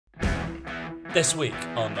This week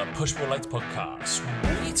on the Push Pull Legs podcast,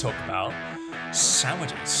 we talk about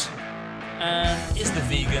sandwiches. And is the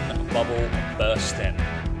vegan bubble bursting?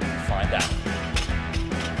 Find out.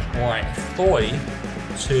 Alright, 3,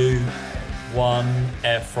 2, 1,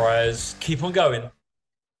 air fryers. Keep on going.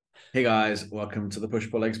 Hey guys, welcome to the Push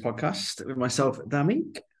Pull Legs podcast with myself,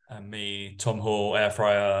 Damik. And me, Tom Hall, air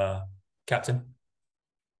fryer captain.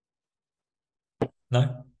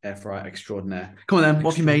 No? Air fryer extraordinaire. Come on then,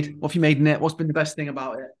 what have you made? What have you made in it? What's been the best thing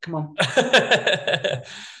about it? Come on.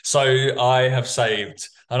 So I have saved,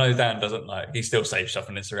 I know Dan doesn't he still saves stuff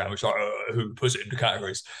on Instagram, which who puts it into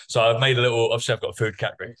categories. So I've made obviously I've got a food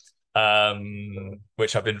category,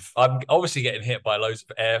 which I'm obviously getting hit by loads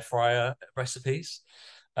of air fryer recipes.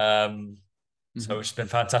 So it's been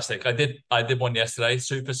fantastic. I did one yesterday,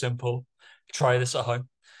 super simple. Try this at home,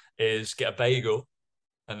 is get a bagel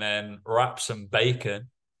and then wrap some bacon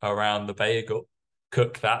around the bagel,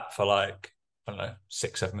 cook that for I don't know,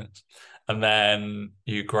 6-7 minutes. And then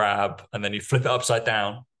you flip it upside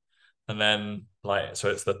down. And then so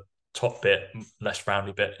it's the top bit, less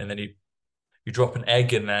roundy bit. And then you drop an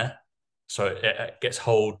egg in there. So it gets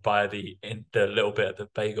held by the little bit of the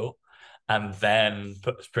bagel. And then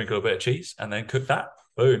sprinkle a bit of cheese and then cook that.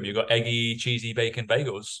 Boom, you've got eggy, cheesy bacon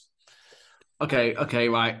bagels. Okay,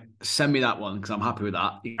 right. Send me that one because I'm happy with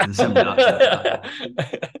that. You can send me that.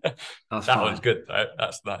 That's that fine. one's good though.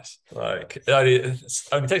 That's nice. It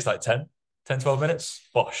only takes 10, 12 minutes.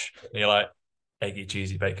 Bosh. And you're eggy,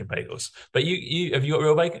 cheesy bacon bagels. But you have you got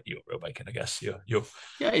real bacon? You got real bacon, I guess. You're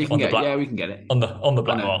yeah, you can get it. Yeah, we can get it. On the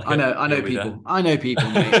black market. I know people. I know people,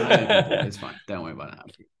 mate. It's fine. Don't worry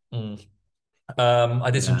about it.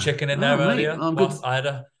 I did some chicken in there earlier. I'm good. I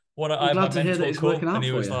had I'm glad to hear that it's working out and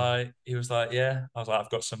he was like, yeah. I was like,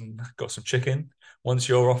 I've got some chicken. Once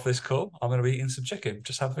you're off this call, I'm going to be eating some chicken.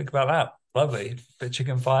 Just have a think about that. Lovely. Bit of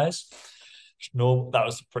chicken fries. No, that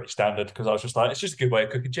was pretty standard because I was just it's just a good way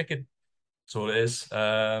of cooking chicken. That's all it is. But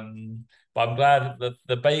I'm glad that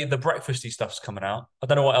the breakfasty stuff's coming out. I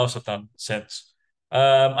don't know what else I've done since.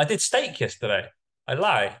 I did steak yesterday.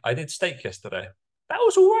 I did steak yesterday. That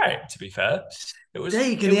was all right, to be fair. It was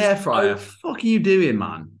steak in the air fryer. Fuck are you doing,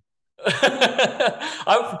 man? It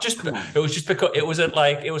was just because it was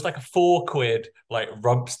like a £4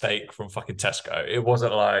 rump steak from fucking Tesco. It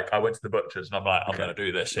wasn't I went to the butcher's and I'm going to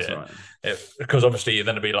do this here. Right. Because obviously you're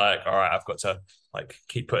going to be all right, I've got to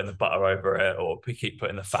keep putting the butter over it or keep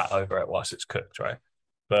putting the fat over it whilst it's cooked, right?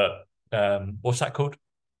 But what's that called?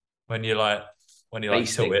 When you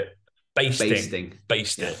tilt it, basting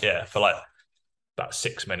it, yeah, for about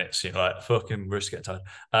 6 minutes, fucking wrist get tired.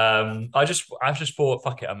 I've just thought,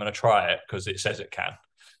 fuck it, I'm gonna try it because it says it can.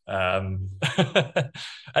 And it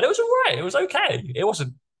was all right. It was okay. It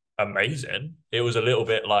wasn't amazing. It was a little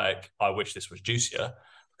bit I wish this was juicier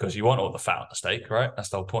because you want all the fat on the steak, right? That's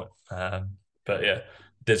the whole point. But yeah,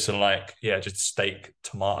 did some just steak,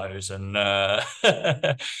 tomatoes, and I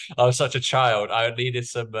was such a child. I needed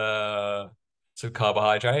some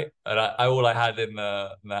carbohydrate, and all I had in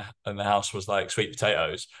the house was sweet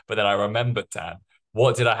potatoes. But then I remembered, Dan,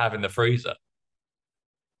 what did I have in the freezer?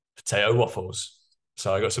 Potato waffles.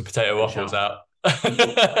 So I got some potato waffles out,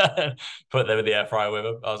 put them in the air fryer with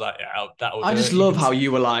them. I was like, yeah, that will. I just love how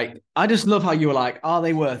you were like, are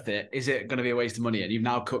they worth it? Is it going to be a waste of money? And you've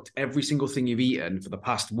now cooked every single thing you've eaten for the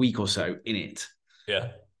past week or so in it.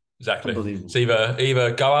 Yeah, exactly. It's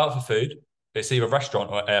either go out for food. It's either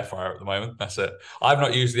restaurant or air fryer at the moment. That's it. I've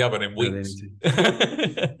not used the oven in weeks.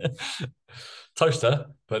 Toaster,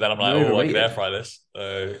 but then I'm I can air fry this.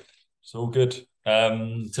 So it's all good.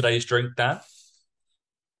 Today's drink, Dan.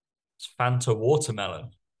 It's Fanta watermelon.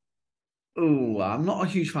 Oh, I'm not a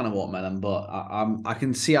huge fan of watermelon, but I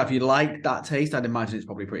can see how if you like that taste, I'd imagine it's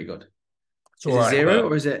probably pretty good. Is it zero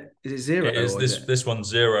or is it zero? It is this one's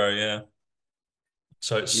 0, yeah.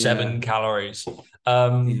 So it's 7 calories.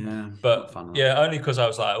 But only because I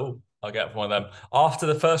was like, I'll get one of them. After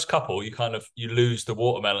the first couple, you lose the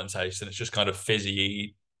watermelon taste and it's just kind of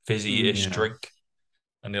fizzy-ish drink.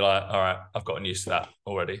 And you're like, all right, I've gotten used to that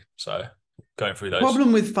already. So going through those. The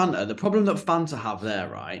problem that Fanta have there,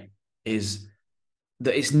 right, is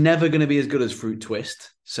that it's never going to be as good as Fruit Twist.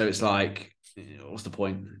 So it's what's the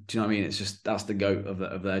point? Do you know what I mean? It's just, that's the goat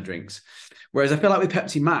of their drinks. Whereas I feel like with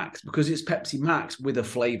Pepsi Max, because it's Pepsi Max with a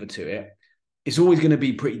flavour to it, it's always going to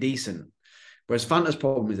be pretty decent. Whereas Fanta's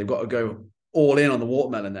problem is they've got to go all in on the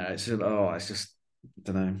watermelon there. It's just, I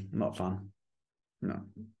don't know, not fun. No.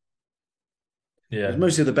 Yeah.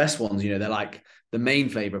 Most of the best ones, they're like the main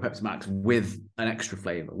flavour of Pepsi Max with an extra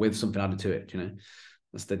flavour, with something added to it,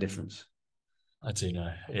 That's the difference. I do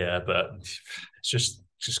know. Yeah, but it's just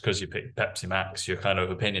just because you pick Pepsi Max, your kind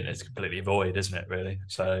of opinion is completely void, isn't it? Really.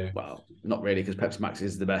 So, Well, not really, because Pepsi Max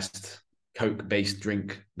is the best Coke-based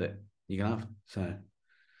drink that you can have. So,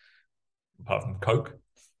 apart from Coke.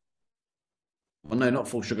 well, no, not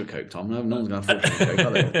full sugar Coke, Tom. No, no one's gonna have full sugar Coke.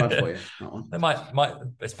 Are they? It's bad for you. That one. They might.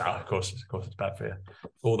 It's bad, of course, it's bad for you.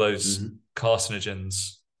 All those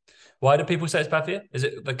carcinogens. Why do people say it's bad for you? Is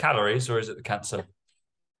it the calories or is it the cancer?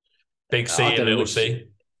 Big C and little C.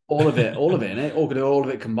 All of it, innit? All of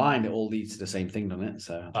it combined, it all leads to the same thing, doesn't it?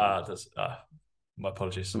 So, my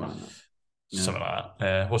apologies. something like that. Yeah. Something like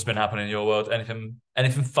that. What's been happening in your world?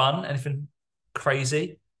 Anything fun? Anything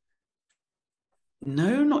crazy?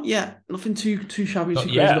 No, not yet. Nothing too shabby, Not too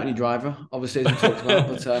crazy. yet. Got any driver, obviously, as we talked about.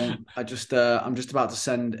 But I'm just about to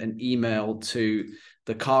send an email to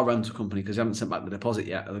the car rental company because they haven't sent back the deposit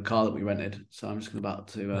yet of the car that we rented. So I'm just about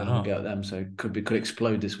to go at them. So it could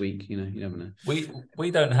explode this week. You never know.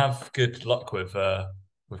 We don't have good luck with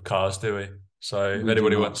cars, do we? So if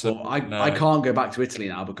anybody wants to, I can't go back to Italy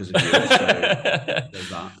now because of you. So there's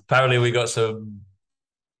that. Apparently, we got some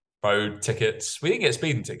road tickets. We didn't get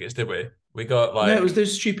speeding tickets, did we? We got no, it was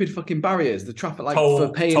those stupid fucking barriers, the traffic, like toll,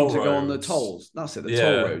 for paying to go on the roads. tolls. That's it,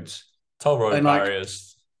 toll roads. Toll road and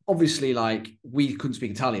barriers. Obviously, we couldn't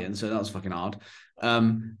speak Italian, so that was fucking hard.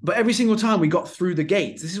 But every single time we got through the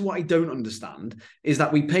gates, this is what I don't understand: is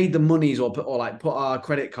that we paid the monies or put our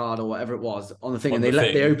credit card or whatever it was on the thing, and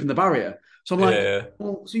they opened the barrier. So I'm like,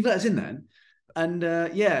 well, so you've let us in then, and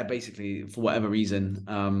basically for whatever reason,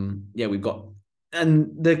 we've got.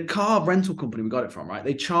 And the car rental company we got it from, right?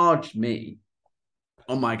 They charged me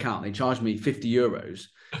on my account. They charged me €50.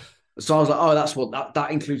 So I was like, oh, that's what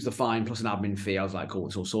that includes the fine plus an admin fee. I was like, cool,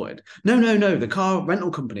 it's all sorted. No. The car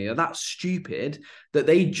rental company are that stupid that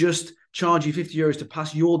they just charge you €50 to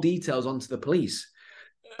pass your details on to the police.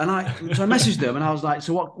 And so I messaged them and I was like,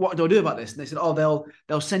 so what do I do about this? And they said, oh,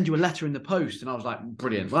 they'll send you a letter in the post. And I was like,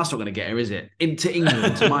 brilliant. Well, that's not going to get her, is it? Into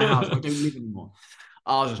England, to my house. I don't live anymore.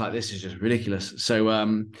 I was just like, this is just ridiculous. So,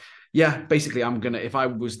 basically, if I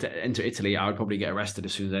was to enter Italy, I would probably get arrested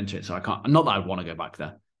as soon as I enter it. So I can't, not that I want to go back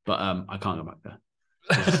there, but I can't go back there.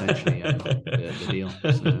 That's essentially the deal. So,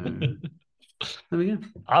 there we go.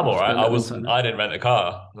 I'm all right. I didn't rent a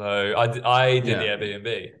car. So I did the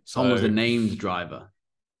Airbnb. So Tom was the named driver.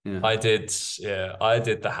 Yeah. I did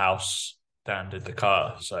the house. Dan did the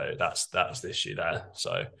car. So that's the issue there.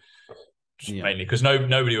 So mainly because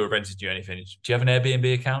nobody would have rented you anything. Do you have an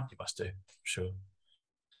Airbnb account? You must do. Sure.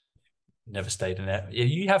 Never stayed in it.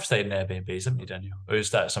 You have stayed in Airbnbs, haven't you, Daniel? Or is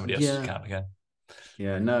that somebody else's account again?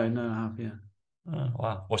 Yeah, no, I have. Yeah. Oh,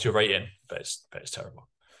 wow. What's your rating? But it's terrible.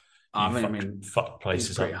 I mean, fuck places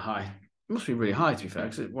it's pretty high. It must be really high, to be fair.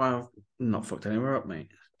 Because I'm not fucked anywhere up, mate.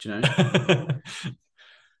 Do you know?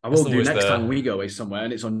 I will do next time we go away somewhere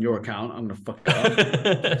and it's on your account. I'm gonna fuck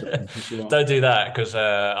it up. Don't do that because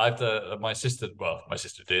I have to. My sister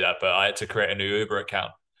do that, but I had to create a new Uber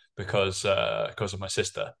account because of my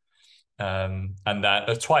sister, and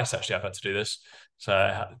that twice actually I've had to do this.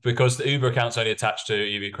 So because the Uber account's only attached to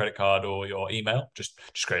either your credit card or your email, just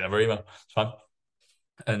create another email. It's fine.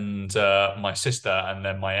 And my sister and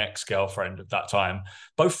then my ex-girlfriend at that time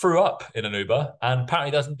both threw up in an Uber, and apparently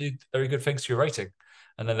doesn't do very good things to your rating.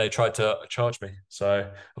 And then they tried to charge me. So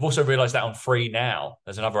I've also realized that on Free Now,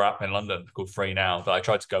 there's another app in London called Free Now that I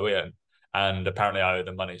tried to go in, and apparently I owe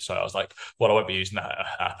them money. So I was like, well, I won't be using that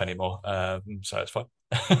app anymore. So it's fine.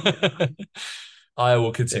 I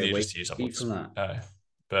will continue just to use that.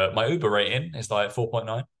 But my Uber rating is like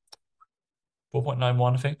 4.9.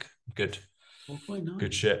 4.91, I think. Good. 4.9.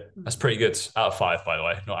 Good shit. That's pretty good. Out of 5, by the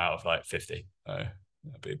way, not out of like 50. That'd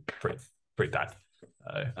be pretty bad.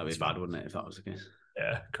 That'd be bad, wouldn't it, if that was the case?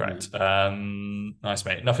 Yeah, correct. Yeah. Nice,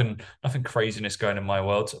 mate. Nothing craziness going in my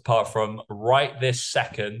world apart from right this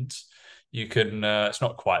second. You can. It's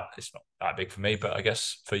not that big for me, but I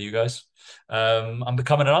guess for you guys, I'm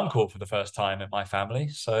becoming an uncle for the first time in my family.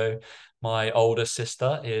 So my older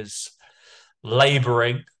sister is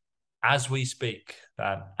labouring as we speak.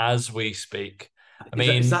 As we speak.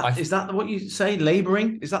 Is that what you say?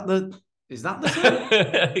 Labouring? Is that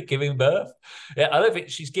the giving birth? Yeah, I don't think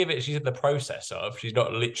she's in the process of. She's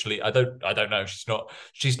not literally. I don't know.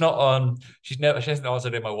 She hasn't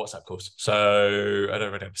answered in my WhatsApp calls, so I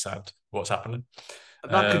don't really understand what's happening.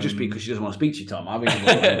 That could just be because she doesn't want to speak to you, Tom.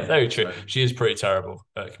 Very true. So. She is pretty terrible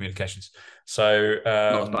at communications. So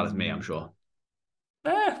not as bad as me, I'm sure.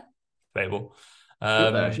 Debatable.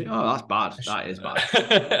 That's bad. That is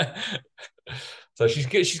bad. So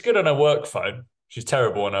she's good on her work phone. She's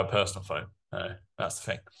terrible on her personal phone. That's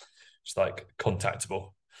the thing. She's like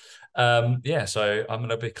contactable. So I'm going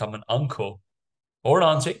to become an uncle or an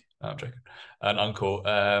auntie. I'm joking. An uncle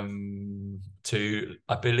to,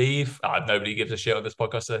 I believe, nobody gives a shit on this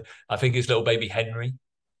podcast. So I think it's little baby Henry.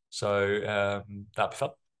 So that'd be fun.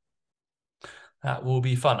 That will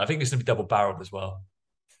be fun. I think it's going to be double barreled as well.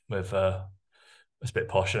 With it's a bit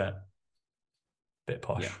posh, isn't it? Bit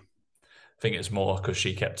posh. Yeah. I think it's more because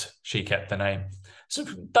she kept the name. It's a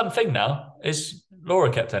done thing now. Is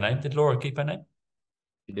Laura kept her name? Did Laura keep her name?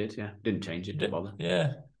 She did, yeah. Didn't change it, didn't bother.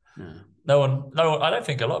 Yeah. No. No one. I don't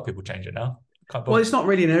think a lot of people change it now. Well, it's not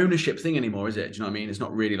really an ownership thing anymore, is it? Do you know what I mean? It's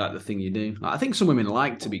not really like the thing you do. Like, I think some women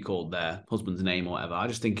like to be called their husband's name or whatever. I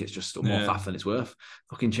just think it's just more faff than it's worth.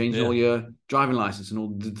 Fucking changing all your driving license and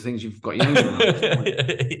all the things you've got your name on.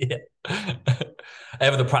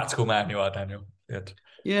 Ever the practical man you are, Daniel. Good.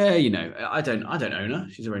 Yeah, you know, I don't own her.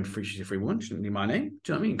 She's she's a free woman. She doesn't need my name.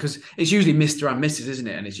 Do you know what I mean? Because it's usually Mr. and Mrs., isn't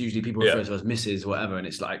it? And it's usually people refer to as Mrs. or whatever. And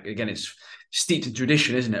it's like, again, it's steeped in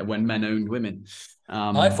tradition, isn't it? When men owned women.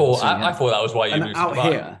 I thought that was why you moved out to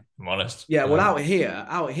here. I'm honest. Yeah, well, out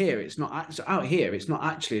here, it's not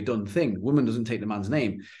actually a done thing. Woman doesn't take the man's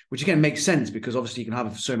name, which again makes sense because obviously you can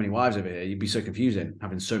have so many wives over here. You'd be so confusing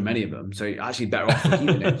having so many of them. So you're actually better off to keep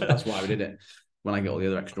the name. So that's why we did it when I get all the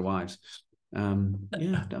other extra wives.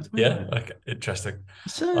 Okay, interesting.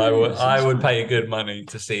 I would pay good money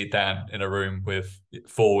to see Dan in a room with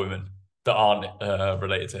 4 women that aren't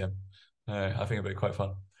related to him. I think it'd be quite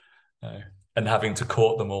fun. And having to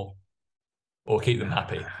court them all or keep them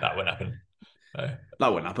happy, that wouldn't happen.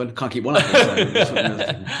 That wouldn't happen. Can't keep one happy.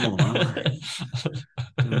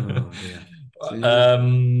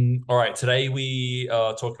 All right, today we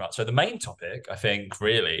are talking about, so the main topic I think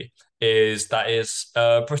really is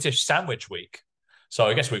British Sandwich Week. So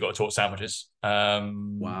I guess we've got to talk sandwiches.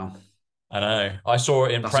 Wow. I know. I saw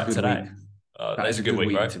it in prep today. That is a good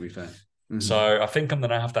week, right? To be fair. Mm-hmm. So I think I'm going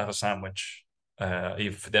to have a sandwich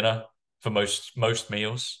either for dinner, for most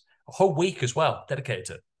meals, a whole week as well, dedicated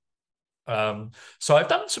to it. So I've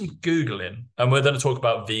done some Googling and we're going to talk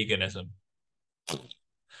about veganism.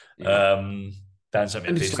 Yeah. Dan sent me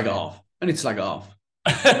I need to slag it off.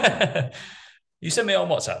 You sent me on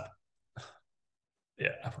WhatsApp.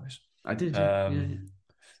 Yeah, I promise. I did. To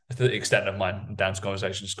the extent of mine and Dan's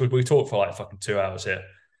conversations. Because we talk for like fucking 2 hours here.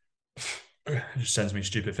 It just sends me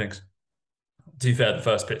stupid things. To be fair, the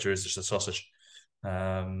first picture is just a sausage.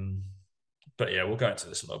 But yeah, we'll go into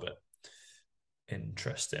this a little bit.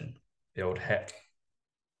 Interesting. The old heck.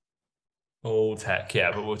 Old heck,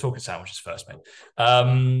 yeah, but we're talking sandwiches first, mate.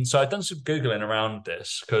 So I've done some Googling around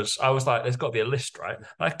this because I was like, there's got to be a list, right? And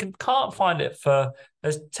I can't find it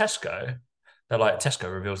there's Tesco. They're like,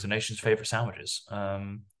 Tesco reveals the nation's favourite sandwiches.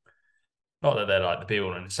 Not that they're like the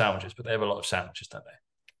be-all in sandwiches, but they have a lot of sandwiches, don't they?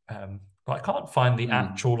 But I can't find the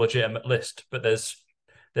actual legitimate list, but there's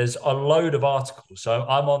a load of articles. So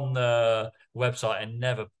I'm on the website and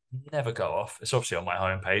never go off. It's obviously on my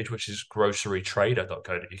homepage, which is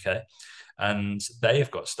grocerytrader.co.uk. And they've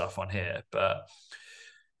got stuff on here, but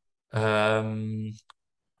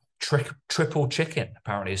triple chicken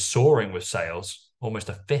apparently is soaring with sales, almost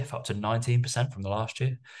a fifth, up to 19% from the last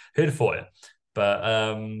year. Who'd have thought it? But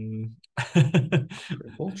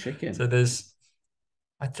triple chicken. So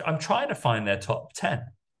I'm trying to find their top 10,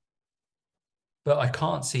 but I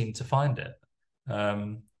can't seem to find it,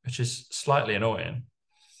 which is slightly annoying.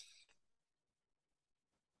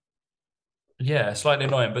 Yeah, slightly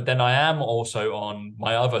annoying. But then I am also on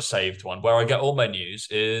my other saved one where I get all my news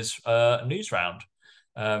is Newsround.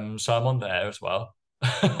 So I'm on there as well.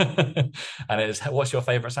 And it's what's your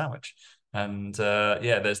favorite sandwich? And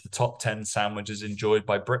there's the top 10 sandwiches enjoyed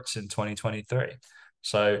by Brits in 2023.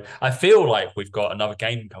 So I feel like we've got another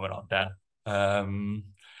game coming on, Dan,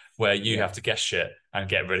 where you have to guess shit and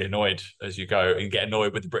get really annoyed as you go and get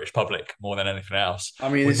annoyed with the British public more than anything else. I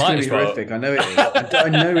mean, it's going to be horrific. I know it is. I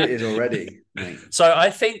know it is already. Mate. So I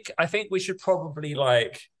think we should probably I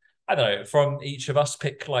don't know, from each of us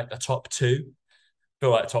pick like a top 2. I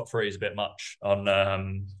feel like top 3 is a bit much on,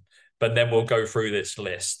 but then we'll go through this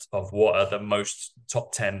list of what are the most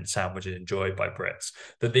top 10 sandwiches enjoyed by Brits.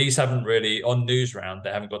 But these haven't really on Newsround.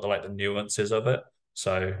 They haven't got the nuances of it,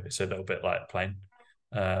 so it's a little bit plain.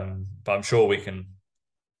 But I'm sure we can.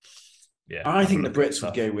 Yeah, I think the Brits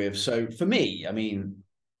would go with. So for me, I mean,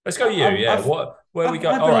 let's go. Where we go?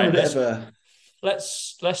 All right,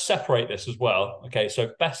 let's separate this as well. Okay,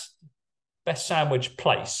 so best sandwich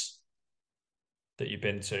place that you've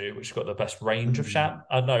been to, which has got the best range of I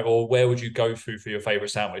don't know, or where would you go through for your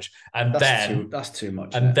favorite sandwich? And that's too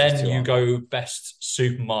much. And then you go best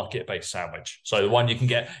supermarket based sandwich. So the one you can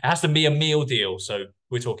get, it has to be a meal deal. So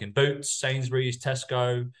we're talking Boots, Sainsbury's,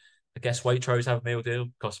 Tesco. I guess Waitrose have a meal deal,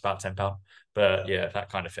 costs about £10. But yeah, that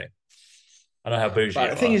kind of thing. I know how bougie But you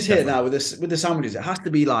the thing are. is here Definitely. now with the sandwiches, it has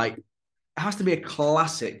to be like it has to be a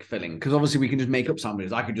classic filling because obviously we can just make up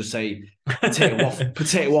sandwiches. I could just say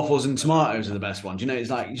potato waffles and tomatoes are the best ones. You know, it's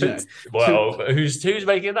like so. Well, who's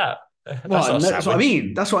making that? That's Well, not a no, that's what I sandwich.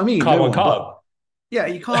 mean. That's what I mean. Carb No on one, but carb. yeah,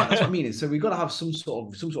 you can't. That's what I mean. So we've got to have some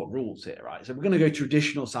sort of rules here, right? So we're going to go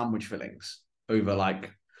traditional sandwich fillings over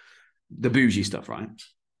like the bougie stuff, right?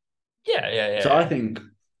 Yeah, yeah, yeah, So I yeah. think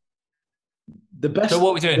the So best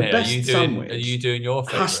what are we doing the here? best Are you sandwich doing your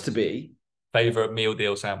has to be favorite meal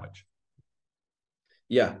deal sandwich?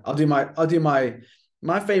 yeah. I'll do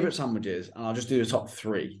my favorite sandwiches, and I'll just do the top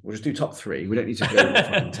three. We'll just do top three. We don't need to go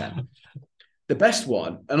fucking 10. The best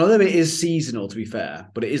one, and although it is seasonal to be fair,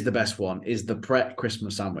 but it is the best one, is the Pret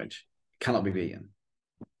Christmas sandwich. It cannot be beaten.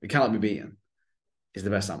 It cannot be beaten. It's the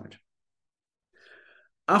best sandwich.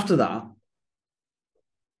 After that,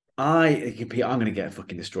 I'm going to get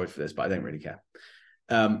fucking destroyed for this, but I don't really care.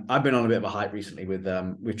 I've been on a bit of a hype recently with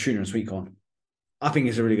tuna and sweet corn. I think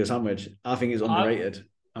it's a really good sandwich. I think it's I underrated.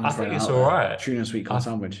 I'm I just think throwing it it's out all there. right. Tuna and sweet corn I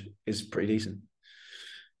sandwich is pretty decent.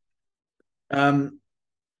 Um,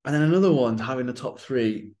 and then another one having the top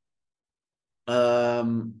three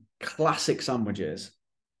classic sandwiches.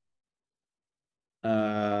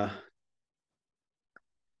 Uh,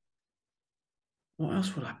 what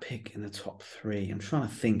else would I pick in the top three? I'm trying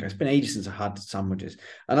to think. It's been ages since I had sandwiches,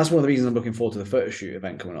 and that's one of the reasons I'm looking forward to the photo shoot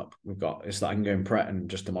event coming up. We've got is that I can go and Pret and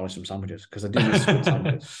just demolish some sandwiches because I do miss good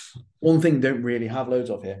sandwiches. One thing don't really have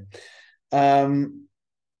loads of here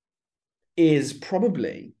is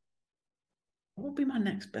probably what would be my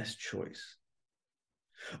next best choice?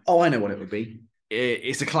 Oh, I know what it would be.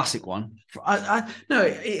 It's a classic one. No,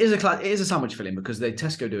 it is it is a sandwich filling because they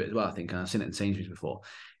Tesco do it as well. I think, and I've seen it in Sainsbury's before.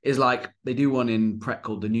 Is like they do one in Pret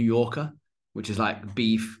called the New Yorker, which is like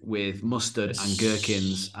beef with mustard and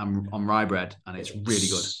gherkins it's and on rye bread, and it's really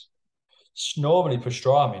good. it's normally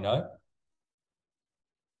pastrami, no?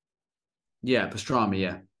 Yeah, pastrami.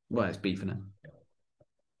 Yeah, well, it's beef in it.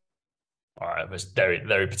 All right, that's very,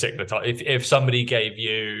 very particular type. If somebody gave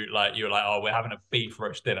you like you were like, oh, we're having a beef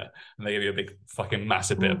roast dinner, and they give you a big fucking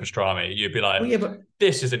massive bit of Well, pastrami, you'd be like, yeah, but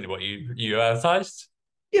this isn't what you advertised.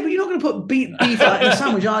 you're not going to put beef in a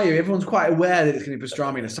sandwich, are you? Everyone's quite aware that it's going to be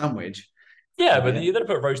pastrami in a sandwich. Yeah, But but yeah, you're gonna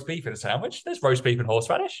put roast beef in a sandwich. There's roast beef and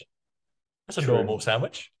horseradish. That's a normal true.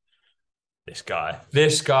 sandwich. This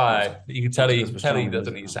What's guy, you can what's tell he pastrami, does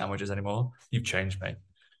doesn't it eat now? sandwiches anymore. You've changed, mate.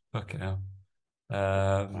 Fucking hell.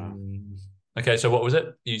 Wow. Okay, so what was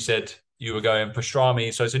it? You said you were going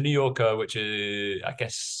pastrami. So it's a New Yorker, which is, I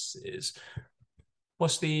guess, is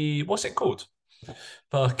what's it called?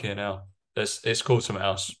 Fucking hell. It's called something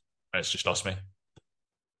else. It's just lost me.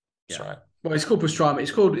 Yeah. Sorry. Well, it's called pastrami.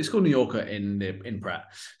 It's called New Yorker in Pret.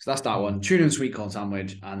 So that's that one. Tuna and sweet corn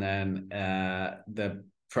sandwich, and then the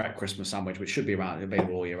Pret Christmas sandwich, which should be around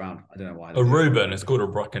available all year round. I don't know why they A do it for Reuben. It's Christmas. called a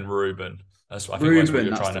Brocken Reuben. I think that's what Reuben,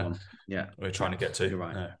 that's the one. we're trying Yeah, to get to. you're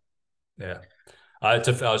right. Yeah. Yeah. I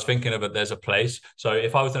was thinking of it. There's a place. So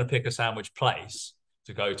if I was going to pick a sandwich place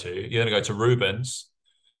to go to, you're going to go to Reuben's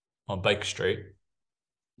on Baker Street. It's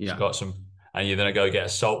Yeah, got some, and you're going to go get a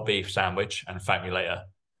salt beef sandwich and thank me later.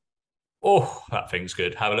 Oh, that thing's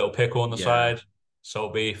good. Have a little pickle on the yeah, side,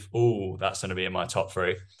 salt beef. Oh, that's going to be in my top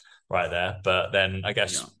three right there. But then I yeah.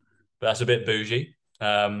 guess that's a bit bougie.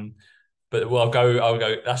 But I'll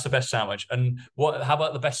go. That's the best sandwich. And what? How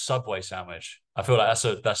about the best Subway sandwich? I feel like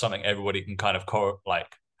that's something everybody can kind of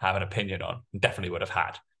like have an opinion on. Definitely would have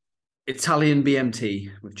had. Italian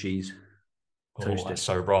BMT with cheese, Oh, that's toasted.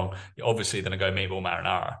 so wrong. You're obviously going to go meatball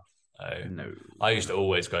marinara. No, I used to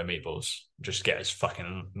always go meatballs. Just get as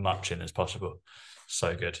fucking much in as possible.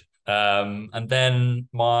 So good. And then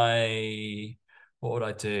what would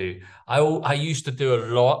I do? I used to do a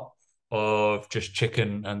lot of just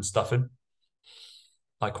chicken and stuffing.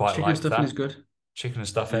 I quite chicken liked stuffing is that. good. Chicken and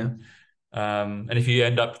Yeah, stuffing. And if you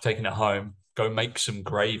end up taking it home, go make some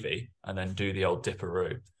gravy and then do the old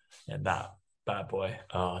dipperoo in that bad boy.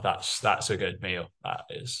 Oh, that's a good meal. That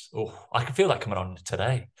is. Oh, I can feel that coming on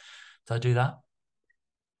today. Did I do that?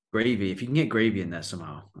 gravy. If you can get gravy in there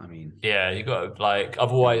somehow, I mean, Yeah, you got to like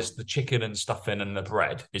otherwise the chicken and stuffing and the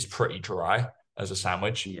bread is pretty dry as a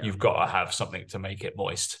sandwich. yeah, You've got to have something to make it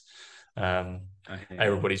moist. Um, I hear you.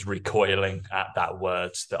 everybody's recoiling at that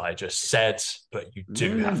word that I just said, but you No,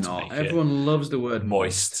 do they're have to not. make it Everyone loves the word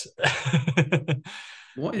moist. moist.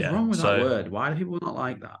 What is Yeah. wrong with that So word? Why do people not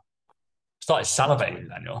like that? started That's salivating, weird.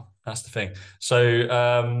 Daniel. That's the thing. So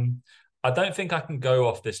I don't think I can go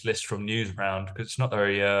off this list from Newsround because it's not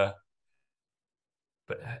very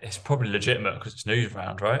but it's probably legitimate because it's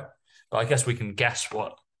Newsround, right? But I guess we can guess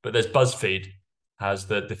what. But there's BuzzFeed has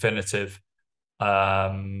the definitive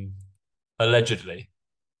um allegedly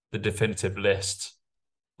the definitive list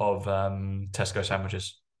of Tesco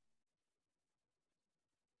sandwiches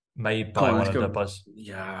made Come by on, let's one of the go. buzz.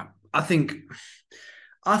 Yeah, I think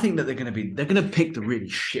that they're gonna pick the really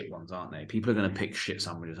shit ones, aren't they? People are gonna pick shit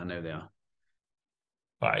sandwiches. I know they are.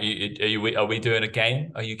 All right, are we doing a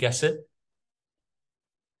game? Are you guessing?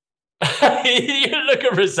 You look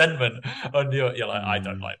at resentment on you're like, I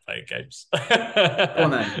don't Hmm. like playing games. Go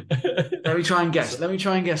on then. Let me try and guess. So, Let me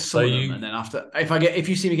try and guess so some of them, and you then after, if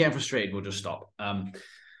you see me getting frustrated, we'll just stop.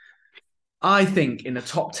 I think in the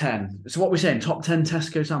top 10. So what we're saying, top 10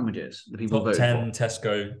 Tesco sandwiches that people voted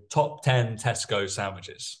for. top 10 Tesco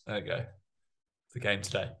sandwiches. There you go. The game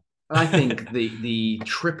today. I think the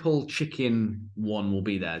triple chicken one will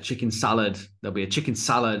be there. Chicken salad. There'll be a chicken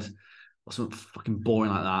salad or something fucking boring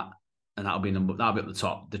like that, and that'll be at the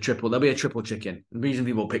top. There'll be a triple chicken. The reason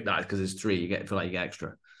people pick that is because it's three. Feel like you get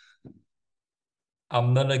extra.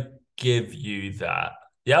 I'm gonna give you that.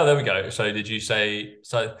 Yeah, there we go. So did you say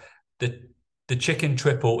so the the chicken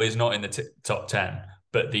triple is not in the top 10,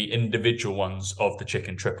 but the individual ones of the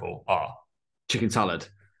chicken triple are. Chicken salad.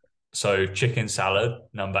 So chicken salad,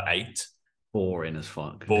 number 8. Boring as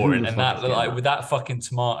fuck. Who Boring. the And fuck that is getting like that? with that fucking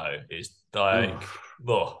tomato is like Oh,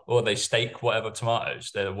 oh, or they steak whatever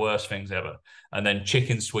tomatoes. They're the worst things ever. And then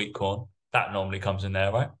chicken sweet corn. That normally comes in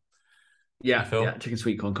there, right? I yeah, yeah. feel. Chicken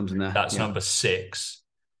sweet corn comes in there. That's Yeah, number 6.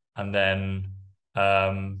 And then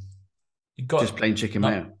um you just got plain chicken no,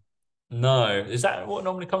 mayo. no. Is that what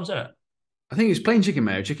normally comes in it? I think it's plain chicken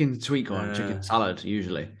mayo, chicken sweet corn, Uh, chicken salad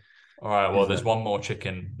usually. all right. Well, Is there's that one more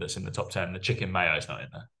chicken that's in the top 10. The chicken mayo is not in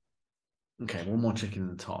there. okay? One more chicken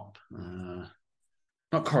in the top.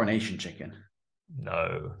 Not coronation chicken.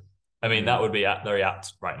 No. I mean, that Mm, would be very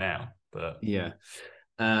apt right now, but yeah.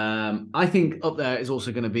 I think up there is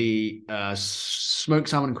also going to be smoked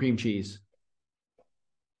salmon and cream cheese.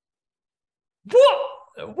 what?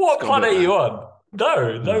 It's What got to be planet up are you there. on?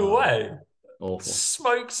 No, no Oh, way. awful.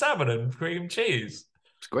 Smoked salmon and cream cheese.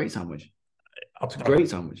 It's a great sandwich. It's a I, great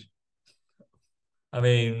sandwich. I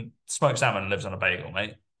mean, smoked salmon lives on a bagel,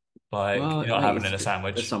 mate. Like, Well, you're not mate, having it in a there's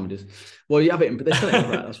sandwich. sandwiches. Well, you have it, but they sell it in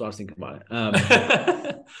bread. That's what I was thinking about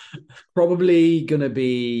it. Probably gonna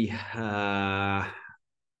be ham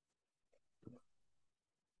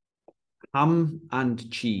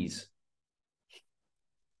and cheese.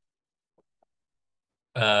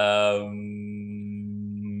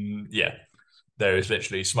 Yeah, there is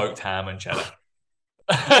literally smoked ham and cheddar.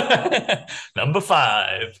 Number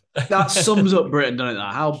 5. That sums up Britain, doesn't it?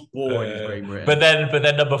 That how boring is Great But Britain?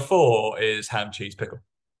 then number 4 is ham, cheese, pickle.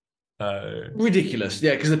 Ridiculous.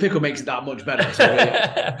 Yeah, because the pickle makes it that much better. So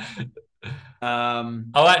really, Oh,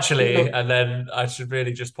 you actually, know, and then I should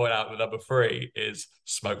really just point out that number 3 is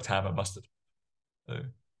smoked ham and mustard. Oh.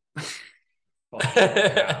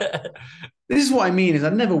 this is what I mean. Is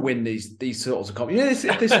I'd never win these sorts of competitions.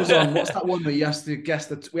 If this was on, what's that one that you asked to guess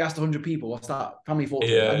that we asked 100 people? What's that? Family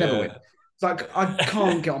Fortune. Yeah, I'd never win. yeah, It's like I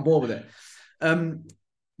can't get on board with it.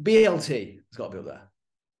 BLT, it's got to be up there.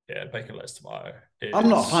 yeah. Bacon, lettuce, tomato. I'm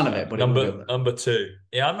not a Is, fan of it, but it would be up there. number 2.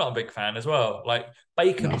 Yeah, I'm not a big fan as well. Like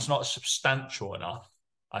bacon's No, not substantial enough.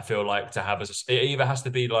 I feel like to have as it either has to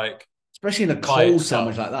be like especially in a by cold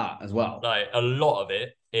sandwich itself, like that as well. like a lot of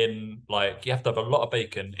it in like you have to have a lot of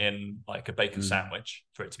bacon in like a bacon Mm. sandwich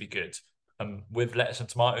for it to be good. And with lettuce and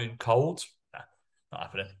tomato cold, nah, not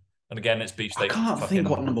happening. And again, it's beef I steak, can't think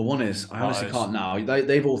what fucking number one is. I honestly tomatoes. can't now.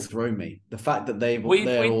 They've all thrown me. The fact that We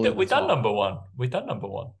they're we all at the we done top. number 1. We done number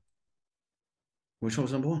 1. Which one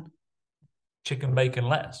was number one? Chicken bacon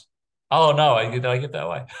lettuce. Oh no, did I give that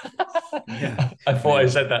away? Yeah, I thought I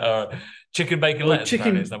maybe. said that. Chicken bacon Well, lettuce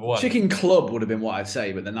apparently is number 1. chicken club would have been what I'd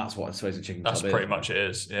say, but then that's what I suppose a chicken That's club is, pretty right? much it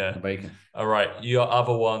is. Yeah. The bacon. All right. Your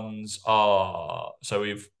other ones are so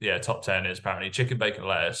top 10 is apparently chicken bacon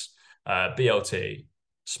lettuce, BLT,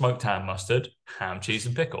 smoked ham mustard, ham cheese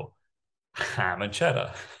and pickle, ham and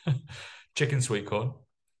cheddar, chicken sweet corn.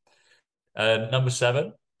 Number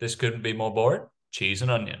 7, this couldn't be more boring. Cheese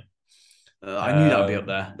and onion. I knew that'd be up Um,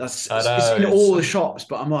 there. I It's know in it's all the shops,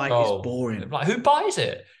 but I'm like, it's boring. like who buys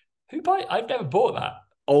it? Who buy? I've never bought that.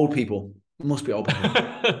 Old people must be old people.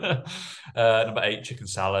 Number 8, chicken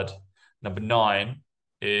salad. Number 9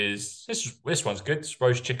 is this one's good. It's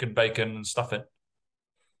roast chicken, bacon, and stuffing.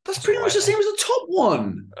 That's That's pretty all much the right. same as the top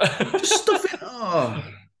one. Just stuff it. Oh,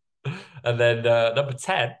 And then number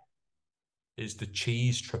 10 is the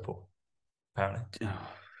cheese triple. Apparently, oh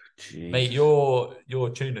mate, Jesus. your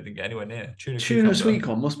tuna didn't get anywhere near Tuna cucumber, sweet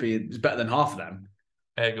corn must be it's better than half of them.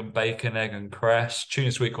 egg and bacon, egg and cress.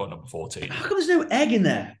 Tuna sweet corn number 14. How come there's no egg in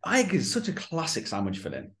there? Egg is such a classic sandwich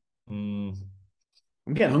filling. Mm.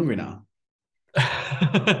 I'm getting hungry now.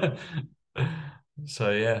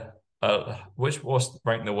 So yeah, which was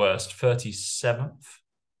ranked the worst? 37th,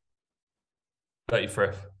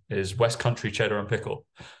 35th is West Country cheddar and pickle.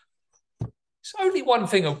 It's only one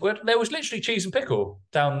thing. There was literally cheese and pickle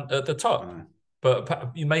down at the top, Uh,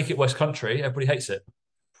 but you make it West Country, everybody hates it.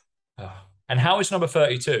 Oh. And how is number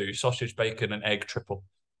 32 sausage, bacon, and egg triple?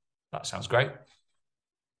 That sounds great.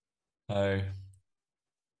 Oh,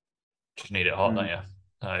 just need it hot, don't mm, you?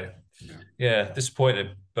 Oh, yeah. yeah,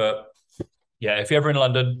 disappointed. But yeah, if you're ever in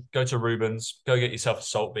London, go to Reuben's, go get yourself a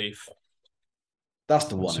salt beef. That's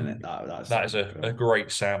the That's one in some, it. That's that is a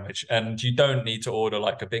great sandwich. And you don't need to order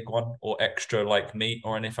like a big one or extra like meat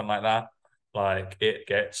or anything like that. Like it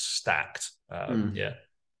gets stacked. mm. Yeah.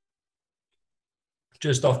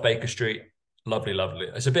 Just off Baker Street. Lovely, lovely.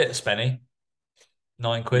 It's a bit spenny, Yeah,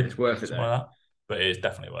 £9, it's worth it something though. like that. But it is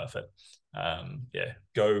definitely worth it. Yeah,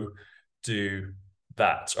 go do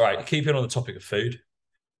that. All right, keeping on the topic of food.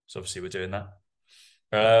 So obviously we're doing that.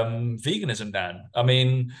 Veganism, Dan. I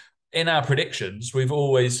mean, in our predictions, we've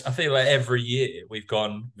always, I feel like every year we've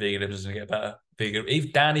gone veganism is going to get better.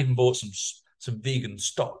 Vegan. Dan even bought some vegan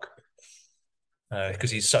stock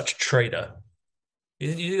because he's such a trader.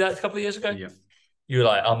 You did that a couple of years ago? Yeah. You were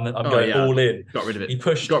like, I'm Oh going yeah. all in. Got rid of He it.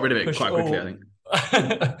 pushed Got rid of it pushed quite quickly, I all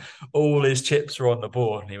think. all his chips were on the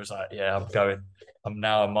board, and he was like, "Yeah, I'm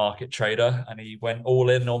now a market trader." And he went all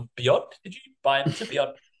in on Beyond. Did you buy into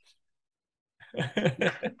Beyond?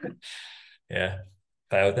 Yeah,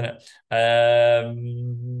 failed, didn't it?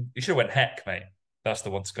 You should have went Heck, mate. That's the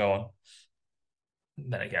one to go on.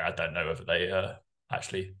 Then again, I don't know whether they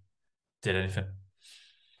actually did anything.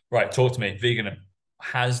 Right, talk to me. Vegan.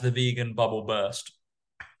 Has the vegan bubble burst?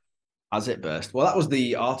 Has it burst? Well, that was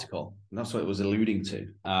the article. That's what it was alluding to.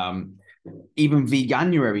 Even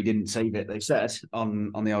Veganuary didn't save it. They said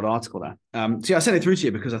on the old article there. So yeah, I sent it through to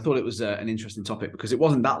you because I thought it was an interesting topic because it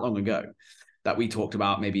wasn't that long ago that we talked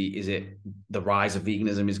about maybe is it the rise of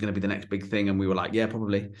veganism is going to be the next big thing, and we were like, yeah,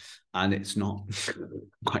 probably, and it's not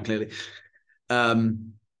quite clearly.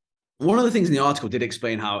 One of the things in the article did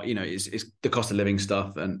explain how it's the cost of living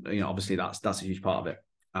stuff, and obviously that's a huge part of it.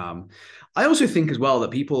 I also think as well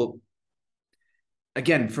that people,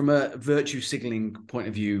 again, from a virtue signaling point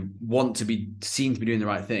of view, want to be seen to be doing the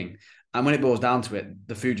right thing. And when it boils down to it,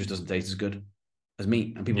 the food just doesn't taste as good as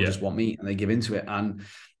meat, and people Yeah. just want meat and they give into it. And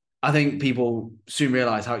I think people soon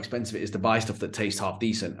realize how expensive it is to buy stuff that tastes half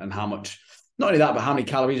decent, and how much, not only that, but how many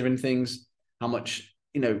calories are in things, how much,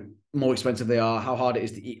 more expensive they are, how hard it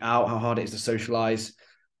is to eat out, how hard it is to socialize.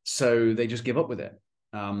 So they just give up with it.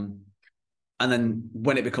 And then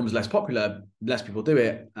when it becomes less popular, less people do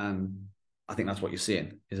it. And I think that's what you're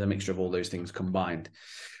seeing is a mixture of all those things combined.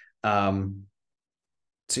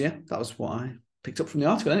 So yeah, that was what I picked up from the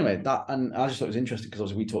article. Anyway, that, and I just thought it was interesting because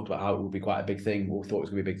obviously we talked about how it would be quite a big thing. We thought it was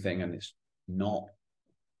going to be a big thing, and it's not,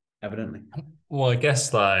 evidently. Well, I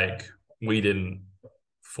guess like we didn't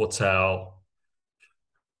foretell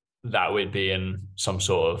that we'd be in some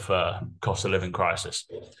sort of cost of living crisis.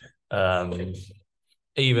 Um,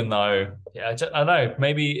 Even though, yeah, I don't know,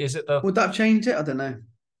 maybe is it the, Would that change it? I don't know.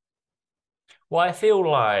 well, I feel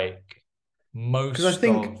like Because I most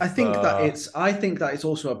think I of, think that it's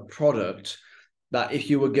also a product that if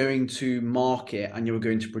you were going to market and you were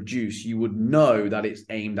going to produce, you would know that it's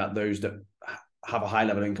aimed at those that have a high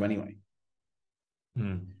level of income anyway.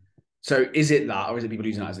 So is it that, or is it people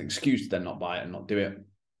using that as an excuse to then not buy it and not do it?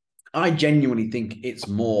 I genuinely think it's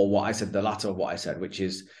more what I said, the latter of what I said, which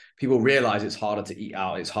is people realize it's harder to eat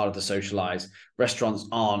out, it's harder to socialize. Restaurants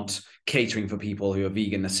aren't catering for people who are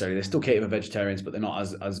vegan necessarily. They still cater for vegetarians, but they're not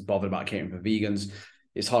as bothered about catering for vegans.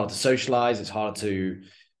 It's harder to socialize. It's harder to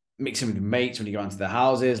mix in with mates when you go into their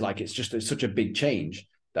houses. Like it's such a big change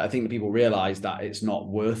that I think that people realize that it's not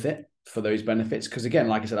worth it for those benefits. Because again,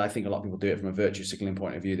 like I said, I think a lot of people do it from a virtue signaling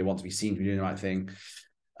point of view. They want to be seen to be doing the right thing.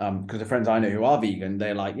 Because the friends I know who are vegan,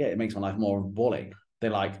 they're like, yeah, it makes my life more of a ball ache. They're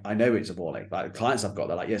like, I know it's a ball ache. Like the clients I've got,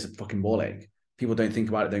 they're like, yes, it's a fucking ball ache. People don't think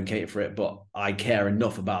about it, don't cater for it, but I care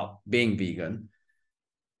enough about being vegan.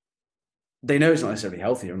 They know it's not necessarily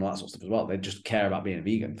healthier and all that sort of stuff as well. They just care about being a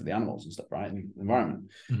vegan for the animals and stuff, right? And the environment.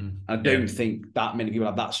 I don't think that many people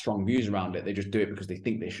have that strong views around it. They just do it because they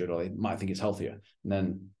think they should, or they might think it's healthier. And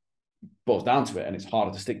then boils down to it, and it's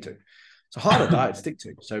harder to stick to. It's a harder diet to stick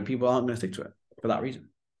to. So people aren't going to stick to it for that reason.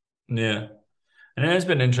 Yeah. And it has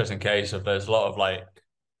been an interesting case of there's a lot of like,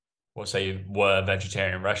 what say were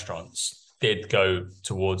vegetarian restaurants did go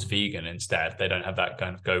towards vegan instead. They don't have that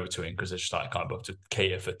kind of go between because it's just like kind of to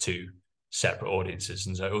cater for two separate audiences.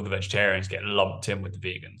 And so all the vegetarians get lumped in with the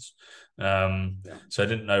vegans. So I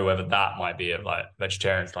didn't know whether that might be like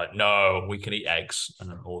vegetarians like, no, we can eat eggs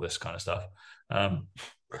and all this kind of stuff.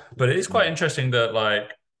 But it is quite Mm. interesting that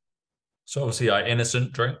like so obviously like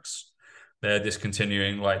innocent drinks, they're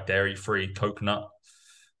discontinuing like dairy-free coconut,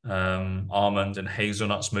 almond and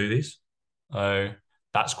hazelnut smoothies. So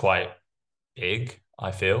that's quite big,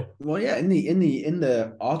 I feel. Well, yeah, in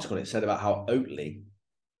the article it said about how Oatly,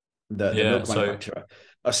 the Yeah, milk so manufacturer,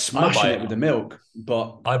 are I smashing buy it with the milk,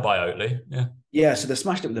 but I buy Oatly. Yeah. yeah, so they're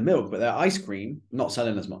smashing it with the milk, but their ice cream not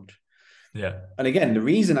selling as much. Yeah. And again, the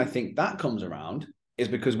reason I think that comes around is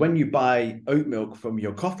because when you buy oat milk from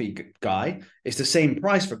your coffee guy, it's the same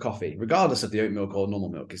price for coffee, regardless of the oat milk or normal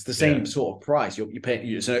milk. It's the same Yeah. sort of price. You're paying.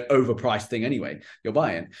 It's an overpriced thing anyway. You're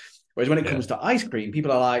buying. Whereas when it Yeah. comes to ice cream,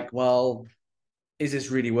 people are like, "Well, is this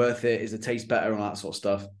really worth it? Is the taste better?" And all that sort of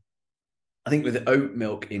stuff. I think with oat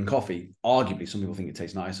milk in coffee, arguably some people think it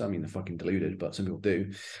tastes nicer. I mean, they're fucking deluded, but some people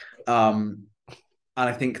do. Um, and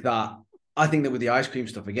I think that with the ice cream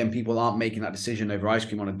stuff, again, people aren't making that decision over ice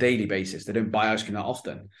cream on a daily basis. They don't buy ice cream that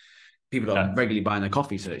often. People are Yeah. regularly buying their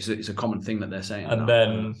coffee, so it's a common thing that they're saying And now.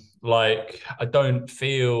 then like I don't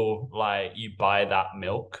feel like you buy that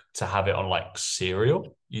milk to have it on like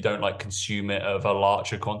cereal. You don't like consume it of a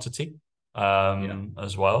larger quantity Yeah.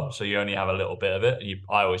 as well. So you only have a little bit of it. And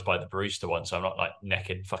I always buy the barista one, so I'm not like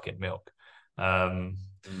necking fucking milk. Um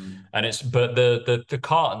Mm. and it's but the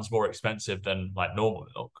carton's more expensive than like normal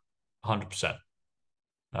milk, 100%.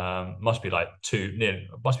 Must be like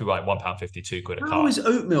must be like £1.50, £2 a How is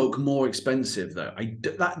carton. oat milk more expensive though?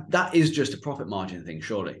 That is just a profit margin thing,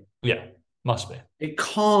 surely. Yeah, must be. It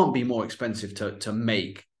can't be more expensive to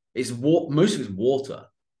make. It's what most of it's water.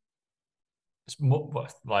 It's more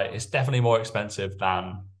like it's definitely more expensive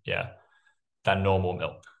than than normal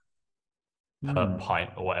milk per Hmm.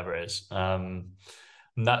 pint or whatever it is. And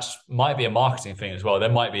that's might be a marketing thing as well.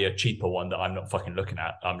 There might be a cheaper one that I'm not fucking looking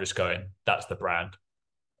at. I'm just going, that's the brand.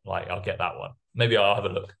 Like I'll get that one. Maybe I'll have a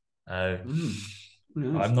look. Mm.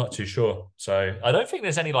 Yes. I'm not too sure. So I don't think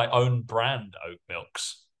there's any like own brand oat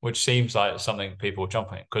milks, which seems like something people are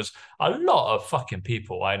jumping because a lot of fucking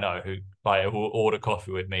people I know who order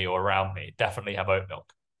coffee with me or around me definitely have oat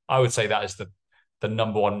milk. I would say that is the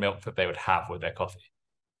number one milk that they would have with their coffee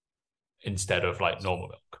instead of like normal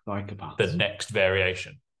milk. The Psychopaths. next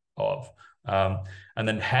variation of. Um, and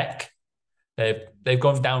then heck, they've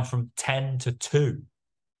gone down from 10 to 2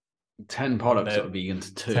 10 on products that their are vegan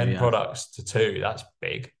to two, 10 yeah. products to 2. That's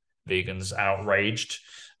big. Vegans outraged,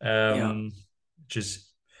 Yeah. which is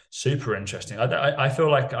super interesting. I feel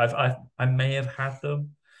like I may have had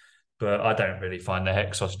them, but I don't really find the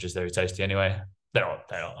heck sausages very tasty anyway. They're not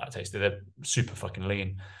that tasty. They're super fucking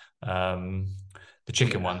lean. The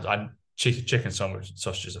chicken Yeah. ones, chicken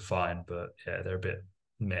sausages are fine, but yeah, they're a bit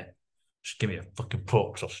meh. Just give me a fucking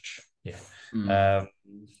pork sausage. Yeah. Mm. Um,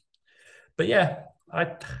 but yeah,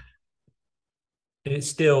 I it's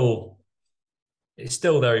still it's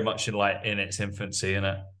still very much in its infancy, isn't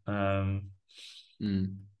it? Mm.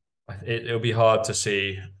 It'll be hard to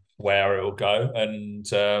see where it will go. And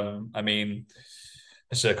I mean,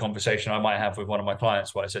 it's a conversation I might have with one of my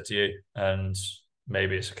clients, what I said to you. And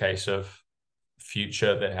maybe it's a case of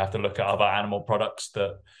future they have to look at other animal products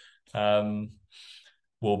that um,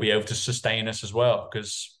 will be able to sustain us as well.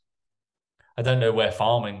 Because I don't know where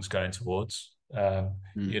farming's going towards. Mm.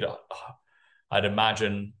 You'd, I'd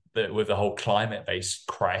imagine that with the whole climate-based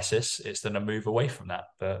crisis, it's going to move away from that.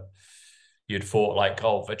 But you'd thought like,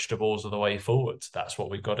 oh, vegetables are the way forward. That's what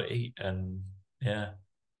we've got to eat. And yeah,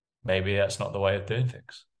 maybe that's not the way of doing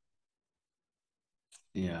things.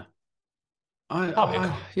 Yeah. That'd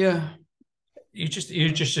be Yeah. you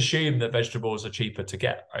just assume that vegetables are cheaper to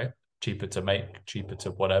get, right? Cheaper to make, cheaper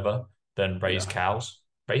to whatever than raise Yeah. cows.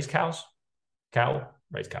 Raise cows? Cow?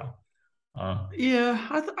 Raise cow. Yeah.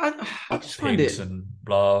 I just find Pigs it, and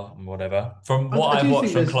blah and whatever. From what I I've do watched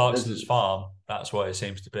think from there's, Clarkson's farm, that's what it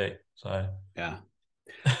seems to be. So yeah.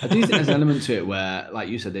 I do think there's an element to it where, like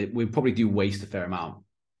you said, we probably do waste a fair amount.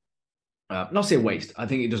 Not say waste. I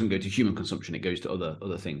think it doesn't go to human consumption. It goes to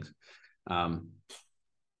other things. Um,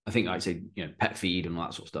 I think I'd say pet feed and all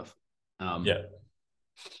that sort of stuff. yeah,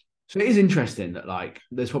 So it is interesting that like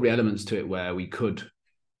there's probably elements to it where we could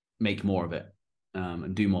make more of it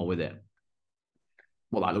and do more with it.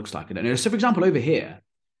 What that looks like, I don't know. So for example, over here,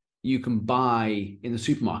 you can buy in the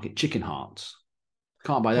supermarket chicken hearts.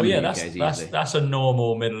 Can't buy them well, in yeah, the UK as that's easily. that's a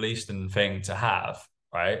normal Middle Eastern thing to have,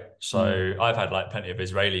 right? Mm. So I've had like plenty of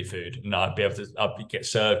Israeli food, and I'd get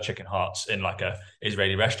served chicken hearts in like a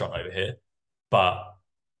Israeli restaurant over here, but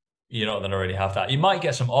you're not going to really have that. You might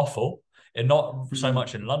get some offal, and not so Mm.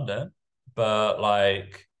 much in London, but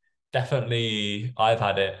like definitely I've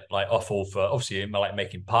had it like offal for obviously like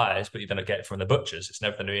making pies, but you're going to get it from the butchers. It's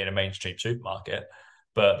never going to be in a mainstream supermarket.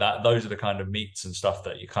 but those are the kind of meats and stuff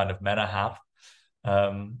that you kind of meant to have.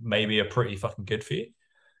 Maybe are pretty fucking good for you.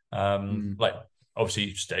 Mm. Like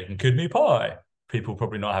obviously steak and kidney pie. People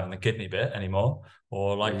probably not having the kidney bit anymore,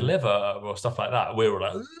 or like Yeah. liver or stuff like that. We were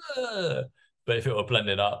like, ugh. But if it were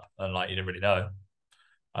blended up and like you didn't really know,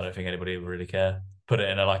 I don't think anybody would really care. Put it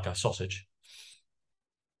in like a sausage.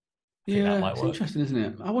 I think that Yeah, might it's work. interesting, isn't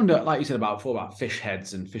it? I wonder, like you said about before, about fish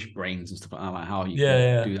heads and fish brains and stuff like that, like how you Yeah, can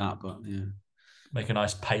yeah. do that. But yeah, Make a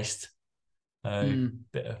nice paste. mm.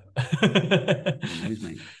 Bit of Who knows,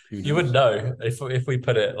 mate? Who you wouldn't knows? know if we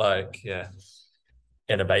put it like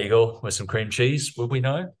in a bagel with some cream cheese. Would we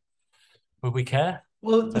know? Would we care?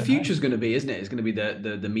 Well, the Don't know. future's going to be, isn't it? It's going to be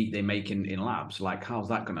the meat they make in labs. Like, how's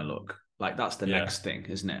that going to look? Like, that's the Yeah. next thing,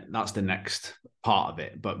 isn't it? That's the next part of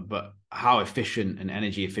it. But how efficient and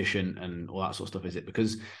energy efficient and all that sort of stuff is it?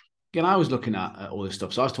 Because again, I was looking at all this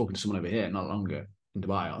stuff. So I was talking to someone over here not long ago in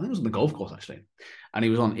Dubai. I think it was on the golf course actually, and he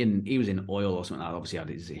was in oil or something like that.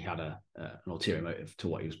 Obviously, he had an ulterior motive to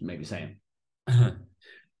what he was maybe saying.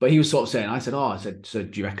 But he was sort of saying, I said, so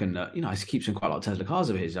do you reckon that, I keep seeing quite a lot of Tesla cars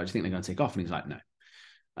of his. I just think they're going to take off. And he's like, no.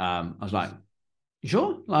 I was like, you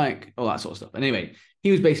sure? Like all that sort of stuff. Anyway, he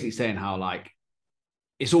was basically saying how like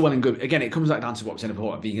it's all well and good. Again, it comes back down to what we said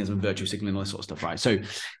before, veganism and virtue signaling and all this sort of stuff, right? So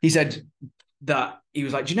he said that he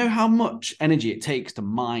was like, do you know how much energy it takes to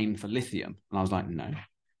mine for lithium? And I was like, no.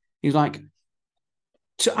 He was like,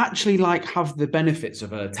 to actually like have the benefits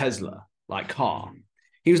of a Tesla like car.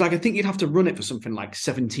 He was like, I think you'd have to run it for something like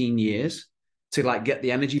 17 years to like get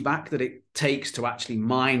the energy back that it takes to actually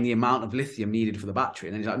mine the amount of lithium needed for the battery.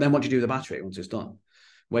 And then he's like, then what do you do with the battery once it's done?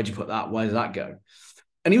 Where'd you put that? Where does that go?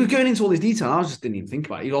 And he was going into all this detail. I just didn't even think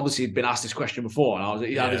about it. He obviously had been asked this question before, and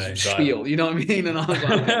he had Yeah, his exactly. spiel, you know what I mean? And I was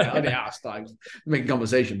like, okay, I didn't ask, I was making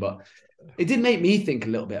conversation, but it did make me think a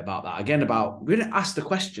little bit about that. Again, about we don't ask the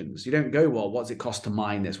questions. You don't go, well, what does it cost to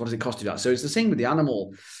mine this? What does it cost to do that? So it's the same with the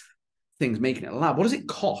animal things making it a lab. What does it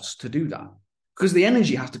cost to do that? Because the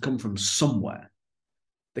energy has to come from somewhere.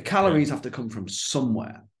 The Yeah. calories have to come from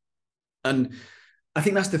somewhere. And I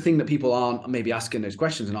think that's the thing that people aren't maybe asking those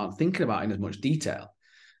questions and aren't thinking about in as much detail.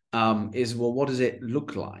 Is well, what does it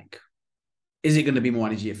look like? Is it going to be more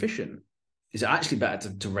energy efficient? Is it actually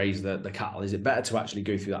better to raise the cattle? Is it better to actually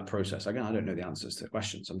go through that process? Again, I don't know the answers to the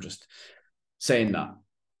questions. I'm just saying that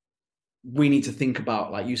we need to think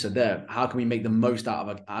about, like you said there, how can we make the most out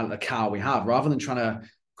of a cow we have rather than trying to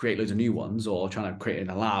create loads of new ones or trying to create it in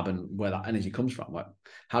a lab and where that energy comes from. Like,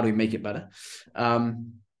 how do we make it better?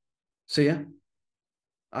 So yeah,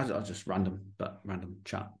 I just random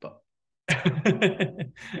chat, but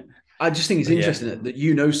I just think it's But yeah, interesting that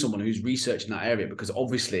you know someone who's researching that area because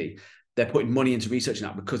obviously they're putting money into researching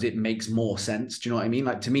that because it makes more sense. Do you know what I mean?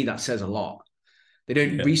 Like to me, that says a lot. They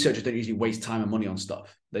don't yeah, researchers don't usually waste time and money on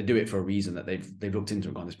stuff. They do it for a reason that they've looked into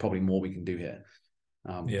and gone, there's probably more we can do here.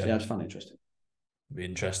 So yeah. yeah, I just found it interesting. Be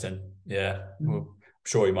interesting. Yeah. Mm. Well, I'm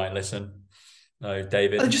sure he might listen. No, I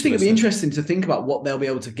David, just if you're think it'd be listening. interesting to think about what they'll be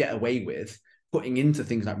able to get away with putting into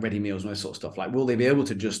things like ready meals and this sort of stuff. Like, will they be able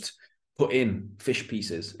to just put in fish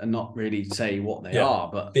pieces and not really say what they Yeah. are?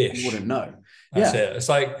 But you Fish. wouldn't know. That's Yeah, it. It's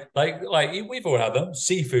like we've all had them.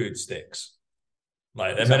 Seafood sticks.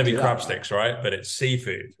 Like they're meant to be exactly that, crab right? sticks, right? But it's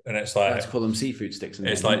seafood. And They had to call them seafood sticks in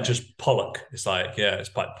the it's end, didn't like they? just pollock. It's like, yeah,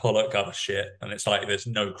 it's like pollock, other shit. And it's like there's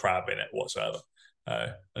no crab in it whatsoever.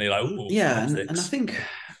 And you're like, ooh, Yeah, crab and sticks.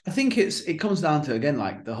 I think it comes down to again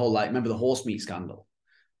like the whole like remember the horse meat scandal.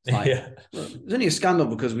 It's like Yeah. well, there's only a scandal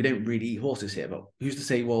because we don't really eat horses here, but who's to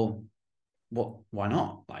say, well, what why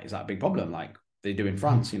not? Like, is that a big problem? Like they do in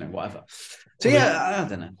France, whatever. So Well, yeah, I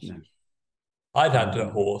don't know. I'd had a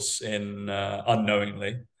Um, horse in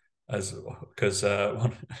unknowingly as because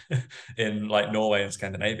in like Norway and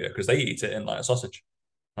Scandinavia because they eat it in like a sausage.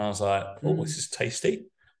 And I was like, oh, this mm, is tasty.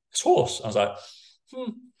 It's horse. I was like,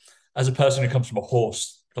 hmm. As a person who comes from a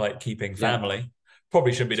horse like keeping yeah, family,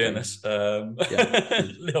 probably shouldn't be doing same. this. Yeah, A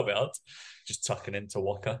mm, little bit odd. Just tucking into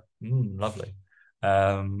Waka. Lovely.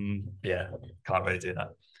 Yeah, can't really do that.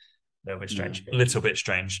 A little bit no. strange. A little bit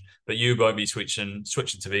strange. But you won't be switching to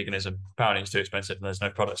veganism. Apparently it's too expensive and there's no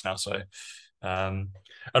products now. So um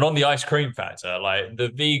and on the ice cream factor, like the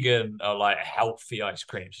vegan or like healthy ice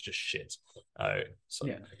creams are just shit. So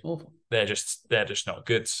Yeah, awful. they're just not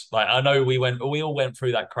good. Like I know we all went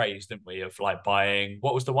through that craze, didn't we, of like buying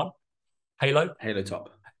what was the one? Halo? Halo top.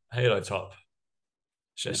 Halo top.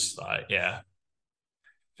 It's Yeah, just like, yeah.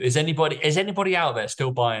 Is anybody out there still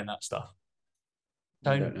buying that stuff?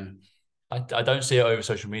 I don't Don't know. I don't see it over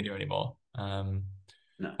social media anymore.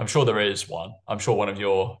 No. I'm sure there is one. I'm sure one of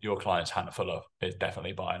your clients, Hannah Fuller, is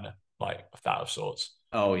definitely buying it. like out of sorts.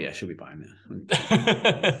 Oh yeah, she'll be buying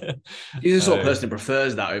it. He's the sort of person who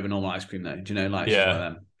prefers that over normal ice cream, though. Do you know? Like, she's one of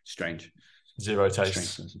them. Strange. Zero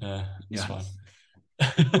taste. Yeah, it's fine.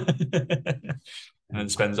 And then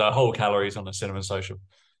spends our whole calories on a cinnamon social.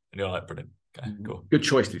 And you're like, brilliant. Okay, cool. Good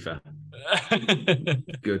choice, to be fair.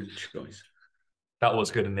 Good choice. That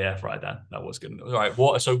was good in the air fryer, Dan. That was good. All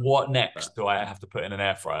right. So what next do I have to put in an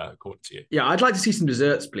air fryer, according to you? Yeah, I'd like to see some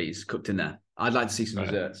desserts, please, cooked in there. I'd like to see some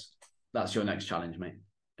desserts. That's your next challenge, mate.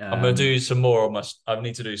 I'm gonna do some more on my. I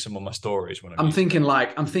need to do some on my stories when I'm thinking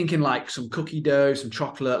like some cookie dough, some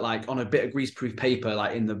chocolate, like on a bit of greaseproof paper,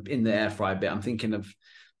 like in the air fryer bit. I'm thinking of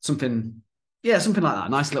something, something like that.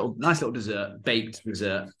 Nice little dessert, baked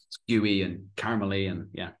dessert. It's gooey and caramelly, and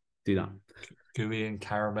do that. Gooey and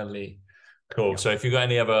caramelly. Cool. So if you got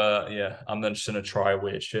any other, I'm then just gonna try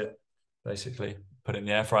weird shit. Basically, put it in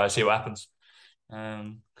the air fryer, see what happens.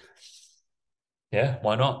 Why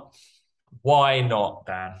not? Why not,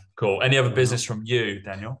 Dan? Cool. Any other business from you,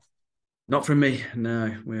 Daniel? Not from me.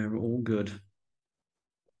 No, we're all good.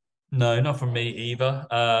 No, not from me either.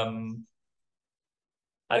 I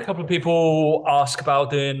had a couple of people ask about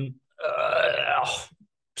doing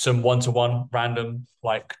some one-to-one random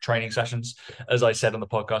like training sessions. As I said on the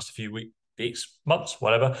podcast a few weeks, months,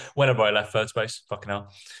 whatever, whenever I left Third Space, fucking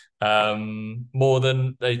hell. More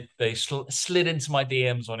than they slid into my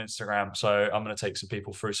DMs on Instagram. So I'm going to take some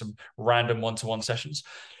people through some random one-to-one sessions,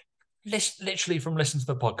 literally from listening to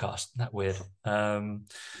the podcast. Isn't that weird?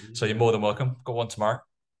 So you're more than welcome. Got one tomorrow.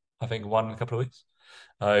 I think one in a couple of weeks.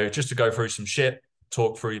 Just to go through some shit,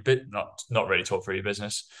 talk through your bit, not really talk through your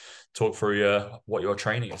business, talk through what your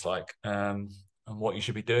training is like, and what you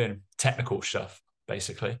should be doing, technical stuff,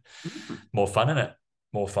 basically. More fun, innit?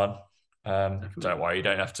 More fun. Don't worry, you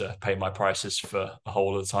don't have to pay my prices for a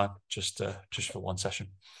whole of the time, just for one session.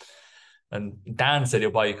 And Dan said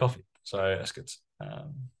he'll buy you coffee, so that's good.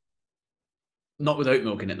 Not with oat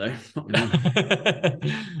milk in it though.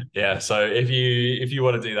 Yeah, so if you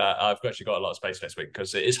want to do that, I've actually got a lot of space next week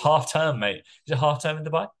because it is half term, mate. Is it half term in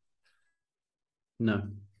Dubai? No.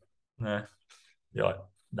 You're like,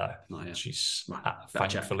 no. Not yet. She's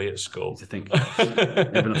thankfully at school. I think they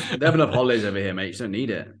have enough holidays over here, mate. You don't need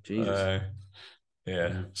it. Jesus.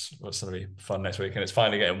 It's going to be fun next week, and it's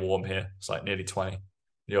finally getting warm here. It's like nearly 20.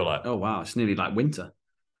 You're like, oh wow, it's nearly like winter.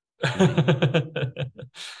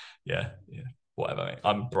 Yeah. Whatever, mate.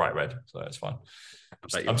 I'm bright red, so it's fine.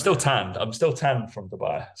 I'm still tanned. I'm still tanned from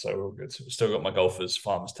Dubai, so we're all good. Still got my golfer's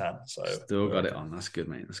farmer's tan. So still got it on. That's good,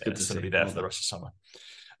 mate. That's good to see. It's going to be there for the rest of summer.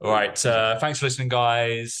 All right. Thanks for listening,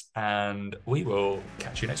 guys, and we will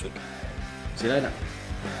catch you next week. See you later.